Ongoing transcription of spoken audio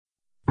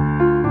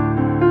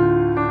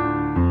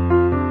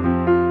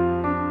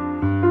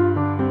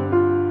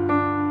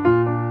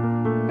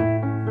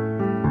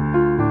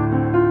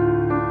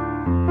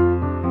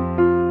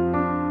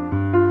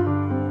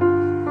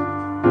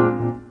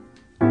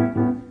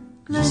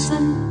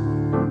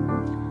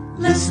Listen,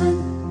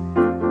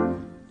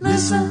 listen,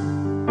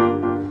 listen.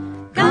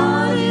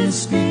 God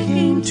is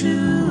speaking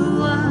to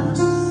us.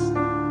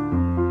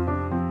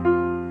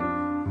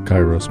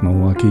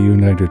 Kairos-Milwaukie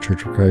United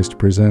Church of Christ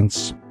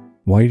presents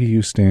Why Do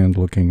You Stand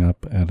Looking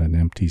Up at an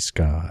Empty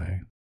Sky?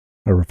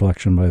 A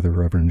reflection by the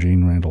Reverend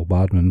Jeanne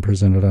Randall-Bodman,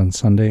 presented on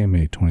Sunday,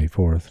 May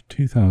 24th,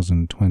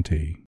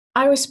 2020.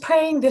 I was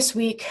praying this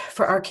week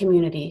for our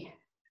community,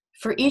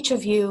 for each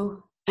of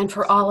you and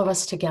for all of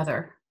us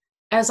together,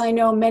 as I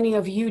know many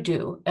of you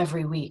do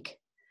every week,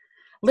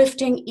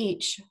 lifting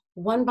each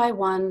one by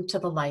one to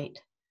the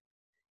light.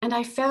 And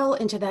I fell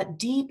into that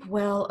deep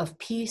well of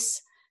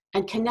peace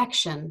and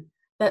connection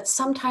that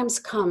sometimes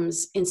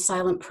comes in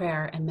silent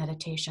prayer and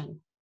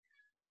meditation.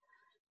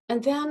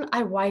 And then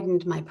I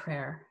widened my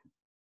prayer.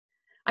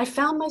 I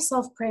found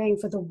myself praying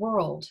for the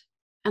world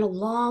and a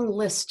long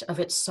list of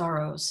its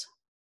sorrows.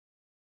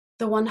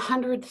 The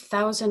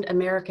 100,000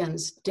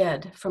 Americans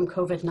dead from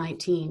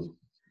COVID-19,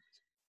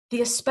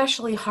 the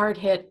especially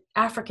hard-hit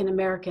African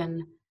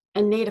American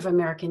and Native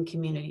American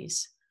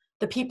communities,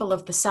 the people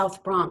of the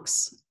South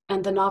Bronx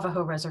and the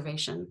Navajo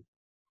Reservation,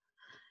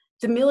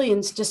 the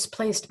millions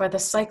displaced by the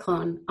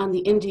cyclone on the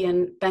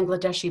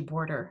Indian-Bangladeshi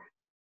border,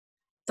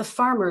 the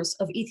farmers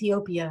of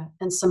Ethiopia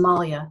and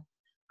Somalia,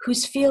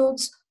 whose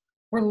fields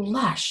were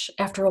lush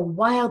after a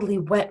wildly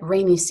wet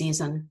rainy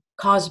season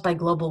caused by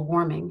global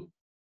warming,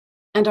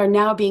 and are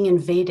now being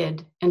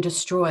invaded and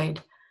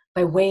destroyed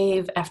by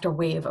wave after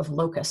wave of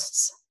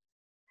locusts.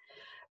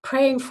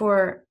 Praying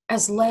for,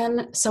 as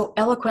Len so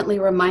eloquently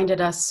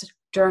reminded us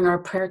during our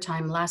prayer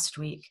time last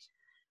week,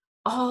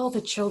 all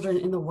the children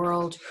in the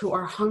world who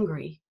are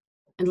hungry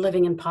and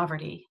living in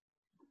poverty,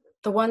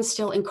 the ones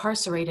still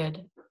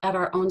incarcerated at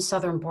our own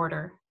southern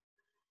border,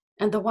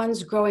 and the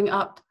ones growing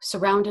up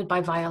surrounded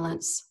by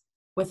violence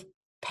with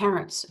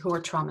parents who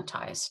are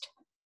traumatized.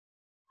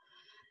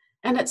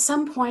 And at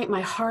some point,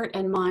 my heart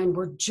and mind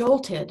were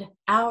jolted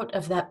out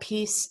of that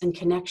peace and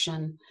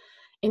connection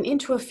and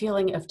into a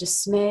feeling of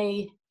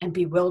dismay and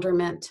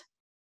bewilderment.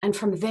 And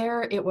from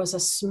there, it was a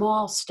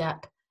small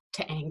step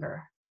to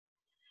anger.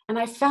 And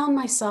I found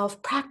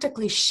myself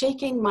practically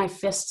shaking my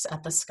fists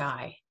at the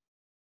sky.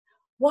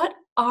 What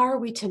are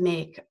we to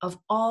make of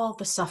all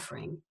the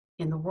suffering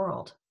in the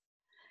world?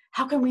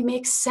 How can we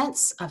make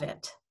sense of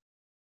it?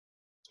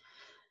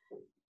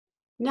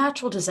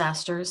 Natural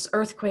disasters,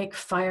 earthquake,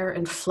 fire,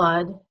 and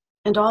flood,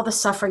 and all the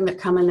suffering that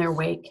come in their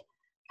wake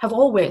have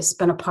always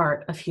been a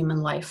part of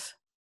human life,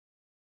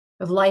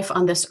 of life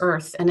on this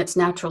earth and its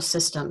natural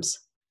systems.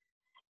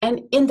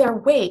 And in their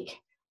wake,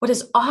 what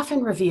is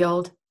often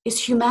revealed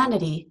is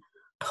humanity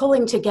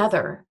pulling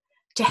together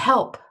to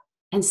help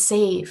and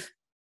save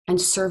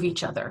and serve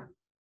each other.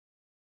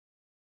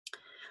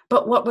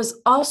 But what was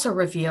also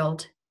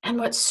revealed, and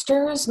what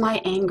stirs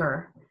my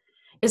anger,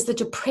 is the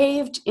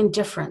depraved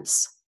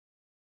indifference,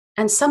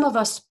 and some of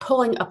us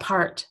pulling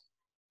apart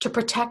to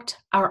protect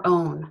our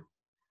own,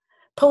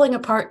 pulling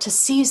apart to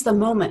seize the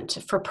moment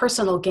for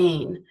personal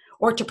gain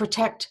or to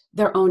protect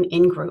their own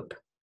in-group.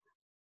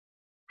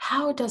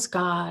 How does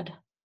God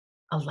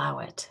allow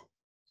it?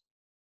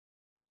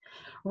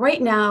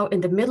 Right now, in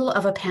the middle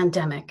of a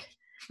pandemic,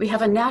 we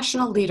have a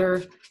national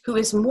leader who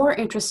is more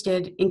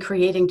interested in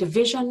creating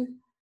division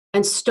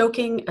and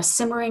stoking a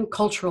simmering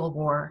cultural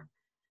war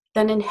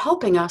than in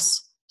helping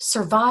us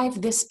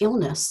survive this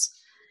illness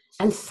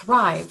and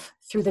thrive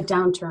through the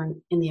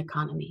downturn in the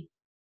economy.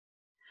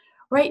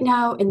 Right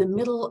now, in the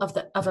middle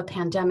of a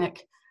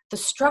pandemic, the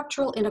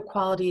structural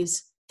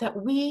inequalities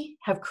that we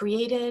have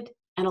created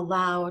and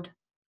allowed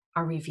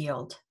are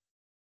revealed.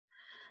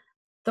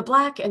 The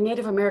Black and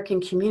Native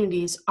American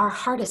communities are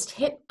hardest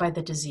hit by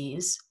the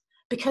disease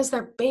because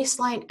their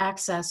baseline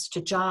access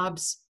to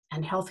jobs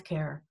and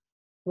healthcare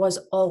was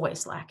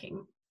always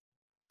lacking.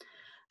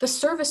 The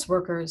service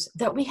workers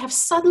that we have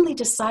suddenly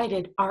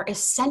decided are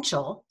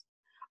essential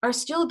are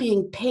still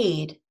being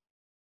paid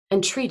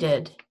and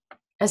treated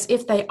as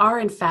if they are,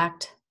 in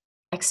fact,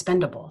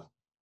 expendable.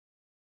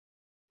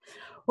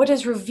 What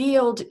is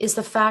revealed is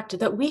the fact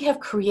that we have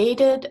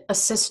created a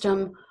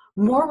system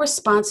more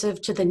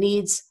responsive to the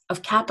needs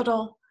of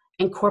capital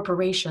and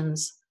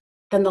corporations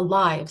than the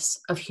lives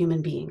of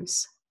human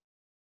beings.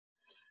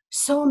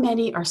 So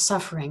many are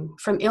suffering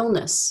from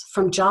illness,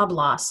 from job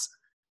loss,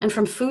 and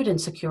from food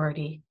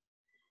insecurity.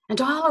 And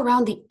all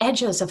around the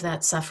edges of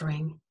that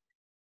suffering,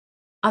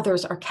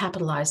 others are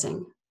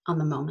capitalizing on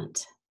the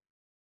moment.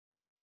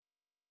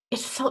 It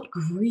felt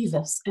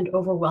grievous and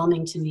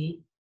overwhelming to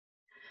me.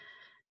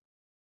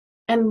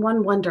 And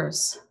one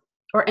wonders,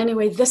 or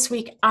anyway, this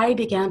week I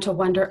began to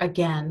wonder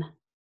again,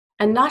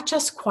 and not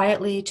just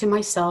quietly to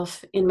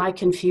myself in my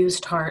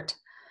confused heart,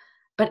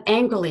 but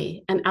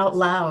angrily and out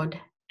loud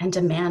and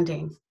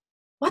demanding,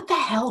 what the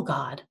hell,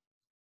 God?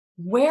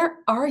 Where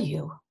are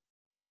you?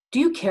 Do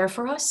you care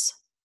for us?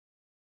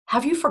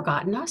 Have you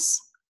forgotten us?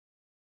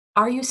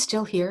 Are you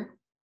still here?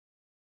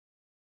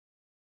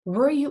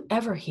 Were you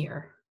ever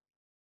here?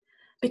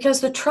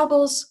 Because the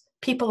troubles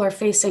people are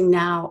facing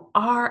now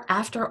are,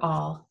 after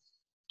all,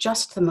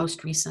 just the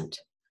most recent.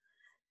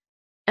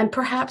 and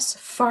perhaps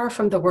far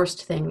from the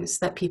worst things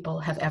that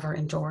people have ever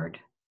endured.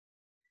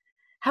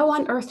 How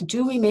on earth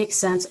do we make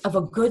sense of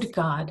a good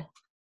God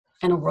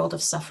and a world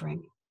of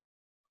suffering?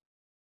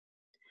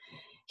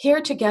 Here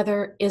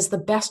together is the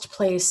best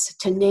place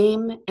to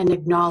name and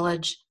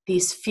acknowledge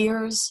these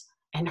fears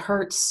and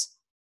hurts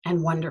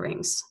and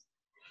wonderings.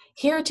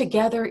 Here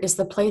together is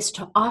the place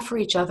to offer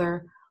each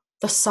other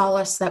the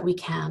solace that we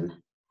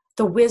can,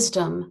 the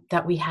wisdom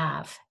that we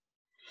have.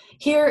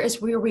 Here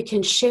is where we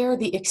can share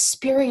the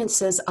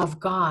experiences of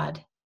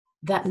God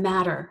that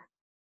matter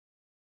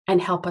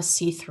and help us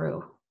see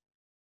through.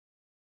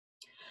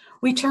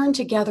 We turn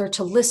together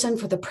to listen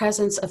for the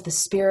presence of the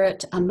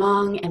Spirit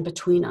among and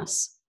between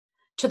us,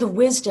 to the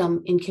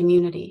wisdom in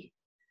community,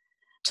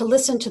 to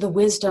listen to the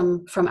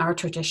wisdom from our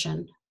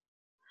tradition.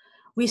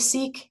 We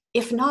seek,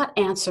 if not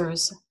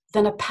answers,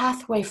 then a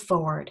pathway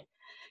forward,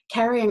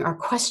 carrying our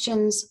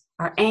questions,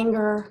 our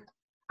anger,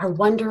 our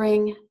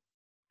wondering,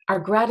 our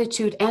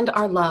gratitude, and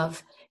our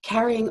love,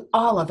 carrying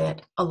all of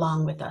it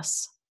along with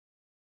us.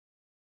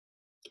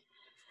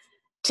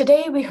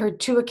 Today, we heard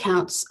two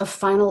accounts of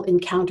final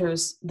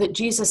encounters that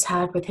Jesus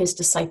had with his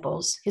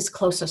disciples, his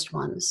closest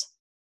ones.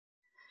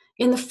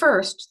 In the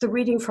first, the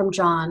reading from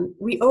John,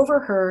 we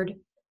overheard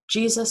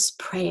Jesus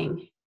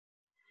praying.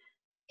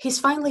 He's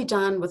finally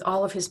done with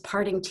all of his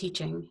parting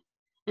teaching,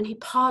 and he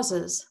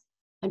pauses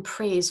and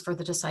prays for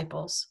the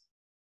disciples,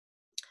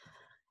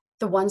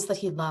 the ones that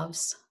he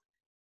loves.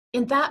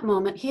 In that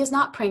moment, he is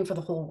not praying for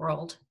the whole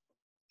world.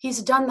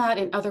 He's done that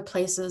in other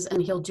places,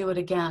 and he'll do it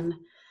again.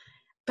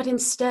 But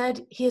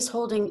instead, he is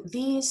holding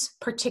these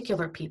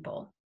particular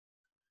people,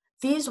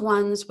 these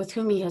ones with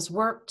whom he has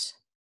worked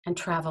and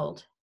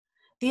traveled,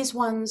 these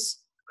ones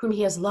whom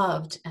he has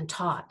loved and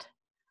taught,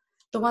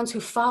 the ones who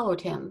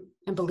followed him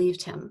and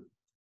believed him,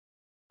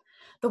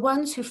 the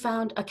ones who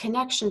found a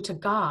connection to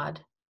God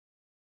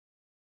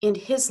in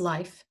his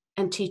life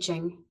and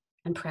teaching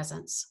and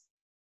presence.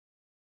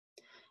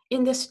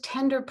 In this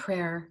tender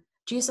prayer,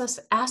 Jesus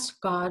asked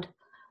God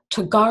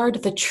to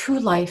guard the true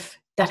life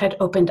that had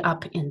opened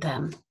up in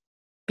them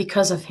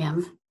because of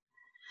him.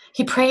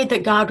 He prayed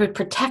that God would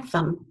protect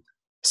them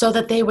so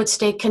that they would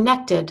stay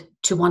connected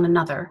to one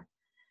another,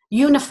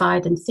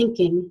 unified in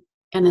thinking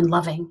and in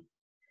loving,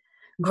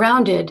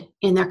 grounded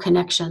in their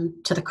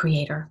connection to the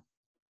Creator.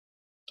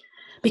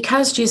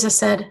 Because Jesus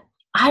said,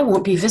 I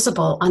won't be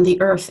visible on the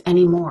earth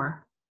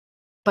anymore,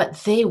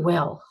 but they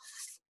will.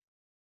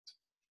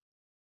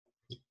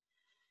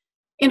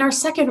 In our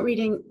second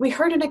reading, we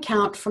heard an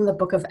account from the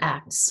book of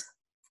Acts,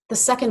 the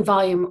second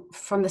volume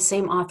from the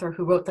same author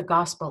who wrote the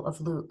Gospel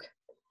of Luke.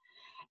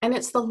 And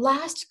it's the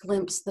last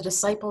glimpse the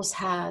disciples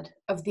had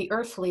of the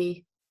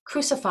earthly,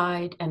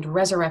 crucified, and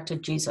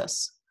resurrected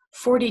Jesus,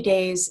 40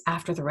 days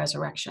after the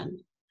resurrection.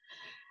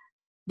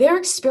 Their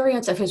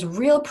experience of his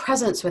real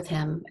presence with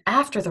him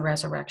after the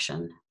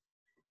resurrection,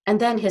 and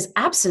then his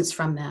absence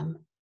from them,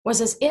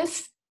 was as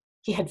if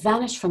he had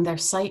vanished from their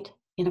sight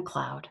in a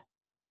cloud.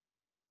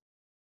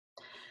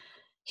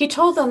 He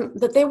told them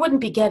that they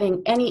wouldn't be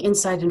getting any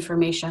inside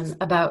information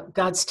about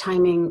God's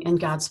timing and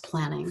God's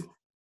planning.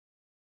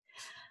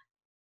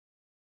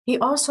 He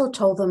also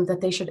told them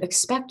that they should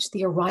expect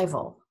the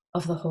arrival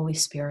of the Holy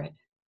Spirit,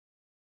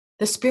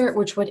 the Spirit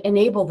which would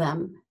enable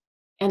them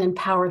and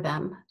empower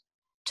them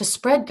to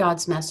spread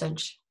God's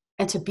message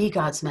and to be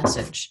God's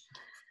message,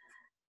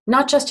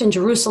 not just in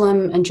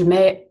Jerusalem and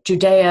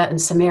Judea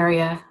and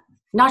Samaria,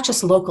 not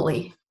just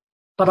locally,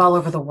 but all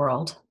over the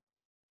world.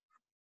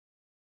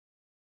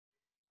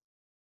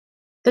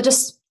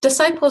 The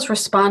disciples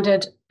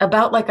responded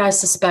about like I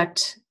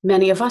suspect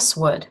many of us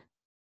would.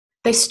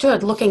 They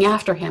stood looking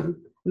after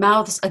him,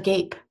 mouths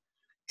agape,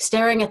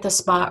 staring at the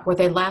spot where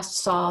they last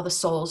saw the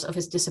soles of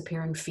his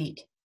disappearing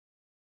feet.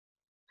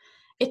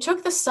 It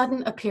took the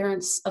sudden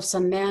appearance of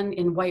some men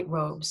in white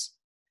robes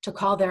to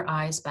call their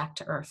eyes back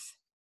to earth.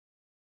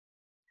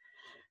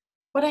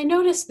 What I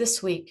noticed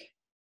this week,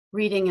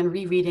 reading and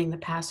rereading the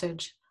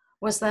passage,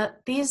 was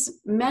that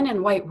these men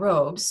in white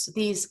robes,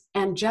 these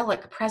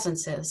angelic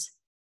presences,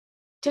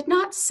 did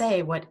not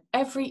say what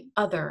every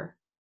other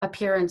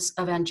appearance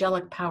of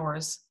angelic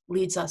powers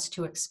leads us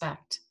to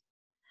expect.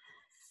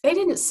 They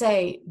didn't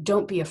say,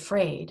 don't be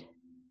afraid.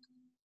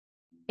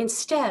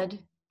 Instead,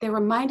 they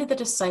reminded the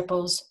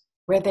disciples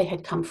where they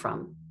had come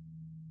from.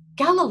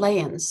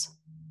 Galileans,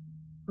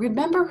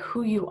 remember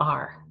who you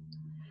are.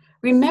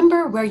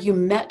 Remember where you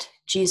met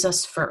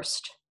Jesus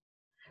first.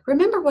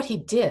 Remember what he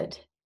did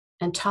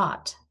and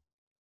taught.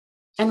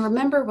 And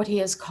remember what he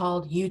has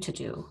called you to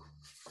do.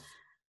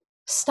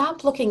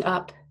 Stop looking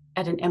up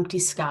at an empty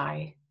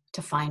sky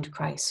to find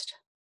Christ.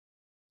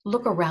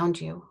 Look around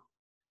you.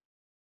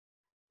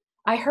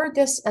 I heard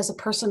this as a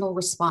personal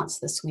response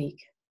this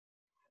week.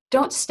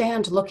 Don't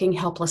stand looking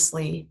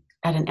helplessly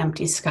at an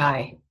empty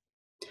sky.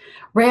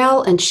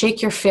 Rail and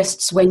shake your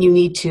fists when you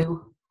need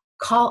to.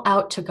 Call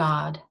out to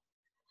God.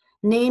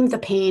 Name the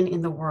pain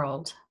in the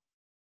world.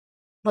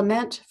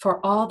 Lament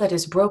for all that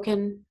is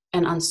broken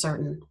and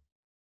uncertain.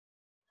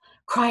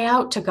 Cry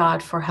out to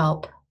God for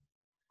help.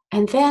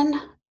 And then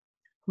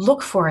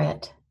look for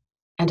it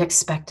and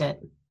expect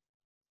it.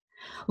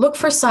 Look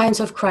for signs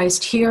of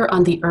Christ here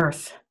on the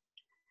earth.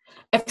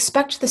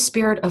 Expect the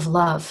spirit of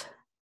love.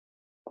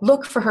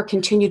 Look for her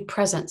continued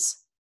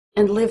presence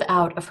and live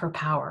out of her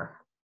power.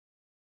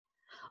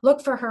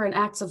 Look for her in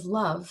acts of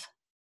love,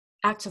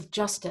 acts of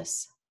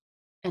justice,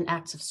 and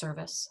acts of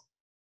service.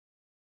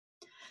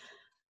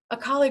 A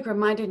colleague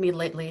reminded me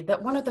lately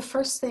that one of the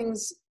first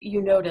things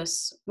you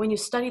notice when you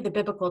study the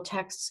biblical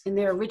texts in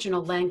their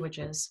original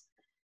languages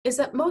is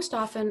that most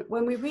often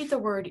when we read the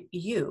word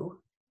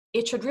you,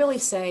 it should really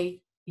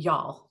say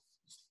y'all,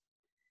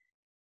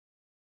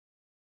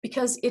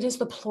 because it is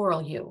the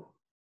plural you.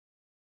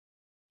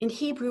 In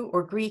Hebrew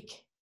or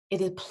Greek, it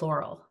is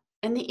plural,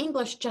 and the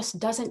English just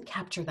doesn't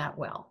capture that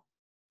well.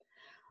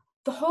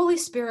 The Holy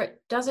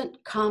Spirit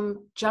doesn't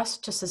come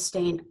just to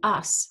sustain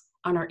us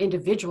on our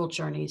individual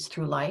journeys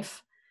through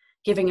life,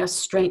 giving us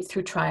strength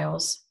through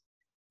trials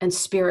and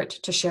spirit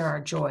to share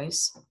our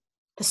joys.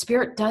 The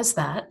Spirit does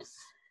that,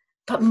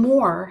 but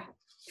more,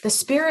 the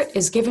Spirit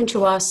is given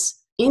to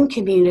us in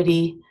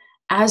community,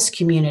 as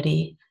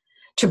community,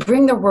 to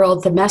bring the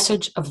world the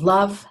message of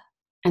love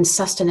and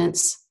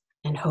sustenance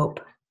and hope,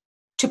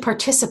 to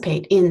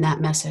participate in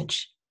that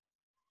message.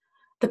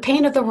 The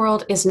pain of the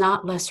world is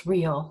not less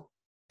real,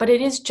 but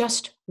it is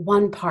just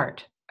one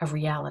part of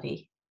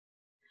reality.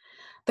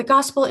 The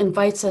gospel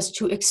invites us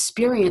to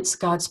experience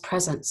God's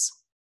presence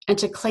and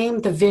to claim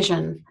the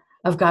vision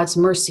of God's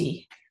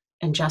mercy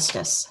and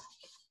justice.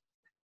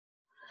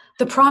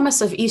 The promise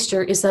of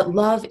Easter is that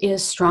love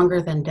is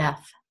stronger than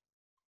death,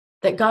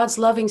 that God's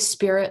loving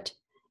Spirit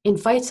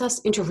invites us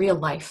into real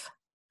life,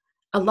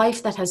 a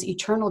life that has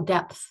eternal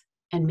depth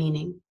and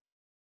meaning.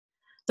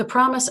 The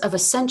promise of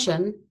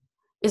ascension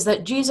is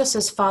that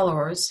Jesus'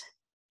 followers,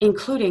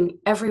 including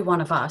every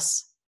one of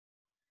us,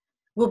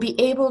 will be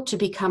able to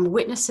become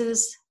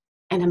witnesses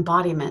and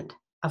embodiment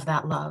of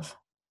that love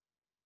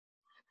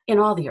in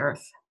all the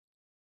earth.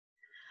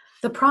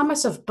 The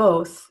promise of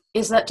both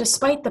is that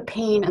despite the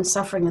pain and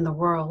suffering in the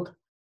world,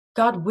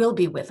 God will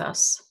be with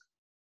us.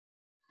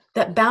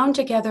 That bound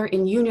together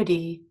in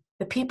unity,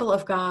 the people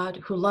of God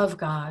who love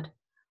God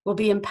will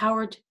be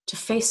empowered to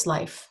face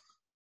life,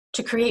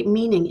 to create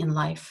meaning in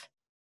life,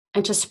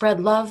 and to spread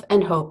love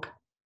and hope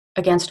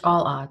against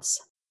all odds.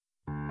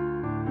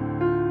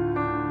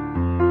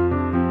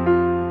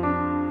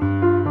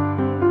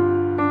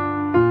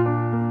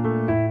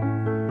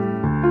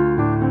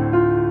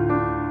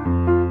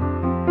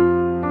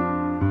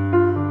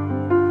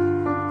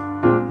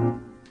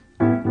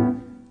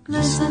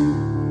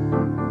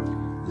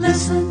 Listen,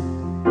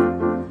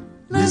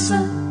 listen,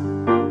 listen.